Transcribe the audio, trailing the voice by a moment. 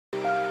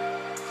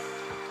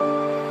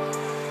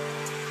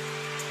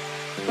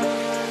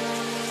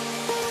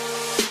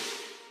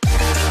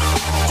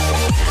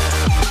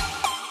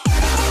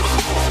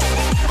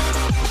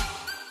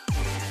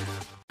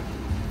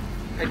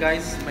Hi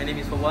guys, my name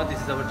is Fawad.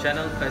 This is our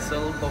channel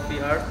Faysal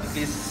Coffee Art.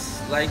 Please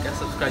like and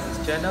subscribe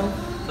this channel.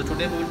 So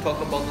today we will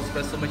talk about the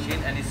espresso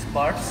machine and its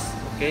parts.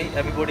 Okay,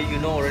 everybody you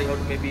know already how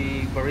to,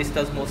 maybe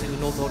baristas mostly who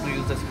knows how to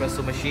use the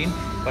espresso machine,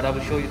 but I will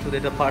show you today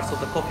the parts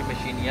of the coffee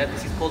machine. Yeah,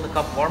 this is called the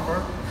cup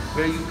warmer,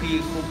 where you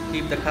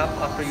keep the cup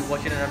after you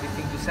wash it and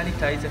everything to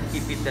sanitize and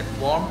keep it that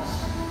warm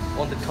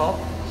on the top.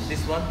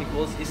 This one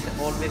because it's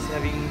always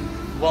having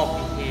warm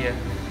in here.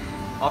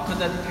 After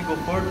that, if you go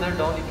further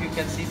down, if you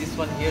can see this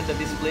one here, the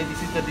display,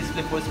 this is the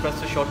display for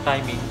espresso shot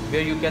timing,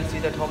 where you can see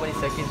that how many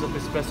seconds of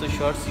espresso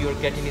shots you are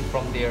getting in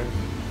from there.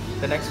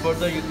 The next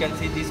further, you can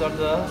see these are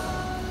the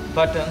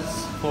buttons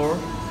for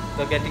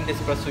the getting the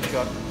espresso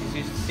shot.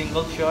 This is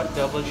single shot,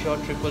 double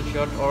shot, triple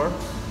shot, or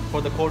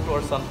for the quarter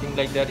or something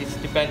like that. It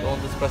depends on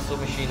the espresso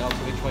machine also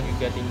which one you're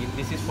getting it.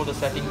 This is for the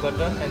setting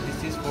button, and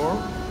this is for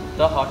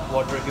the hot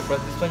water. If you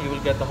press this one, you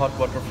will get the hot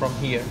water from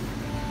here.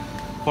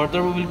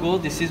 Further we will go,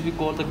 this is we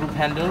call the group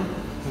handle,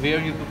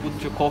 where you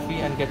put your coffee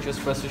and get your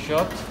espresso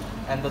shot.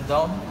 And the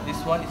down, this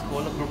one is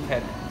called a group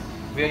head,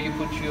 where you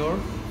put your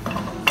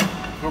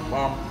group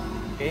arm.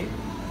 Okay.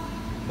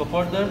 Go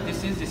further,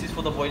 this is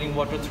for the boiling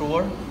water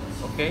thrower.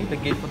 Okay, the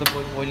gauge for the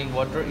boiling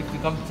water. If you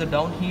come to the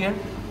down here,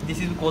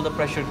 this is we call the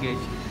pressure gauge.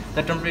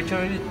 The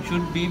temperature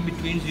should be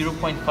between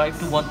 0.5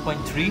 to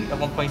 1.3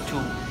 or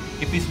 1.2.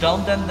 If it's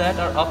down than that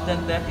or up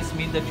than that, it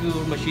means that your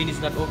machine is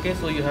not okay,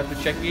 so you have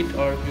to check it,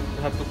 or you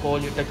have to call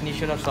your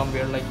technician or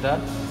somewhere like that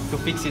to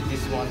fix it.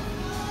 This one.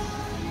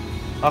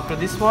 After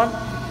this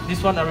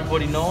one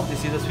everybody know,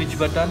 this is a switch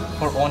button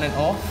for on and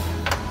off.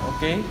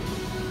 Okay.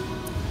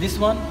 This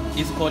one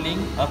is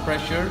calling a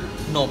pressure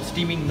knob,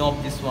 steaming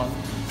knob. This one.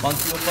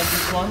 Once you open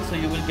this one, so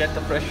you will get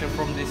the pressure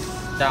from this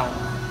down.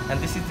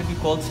 And this is to be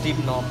called steam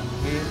knob,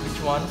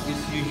 which one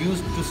is you use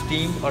to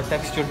steam or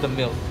texture the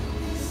milk.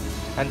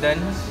 And then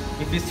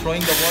if it's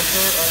throwing the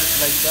water or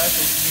like that,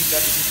 it means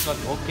that it is not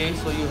okay.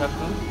 So you have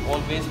to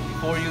always,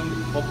 before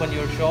you open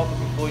your shop,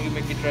 before you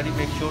make it ready,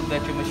 make sure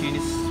that your machine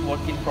is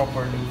working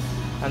properly.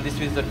 And this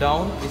is the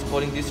down, is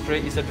calling this tray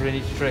is a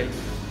drainage tray,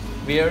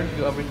 where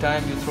you every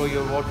time you throw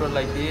your water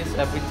like this,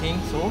 everything,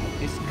 so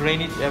it's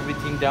drainage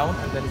everything down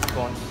and then it's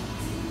gone.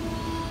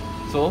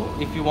 So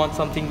if you want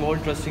something more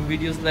interesting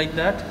videos like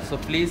that, so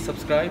please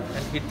subscribe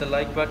and hit the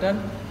like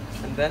button,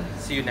 and then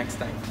see you next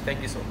time.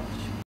 Thank you so much.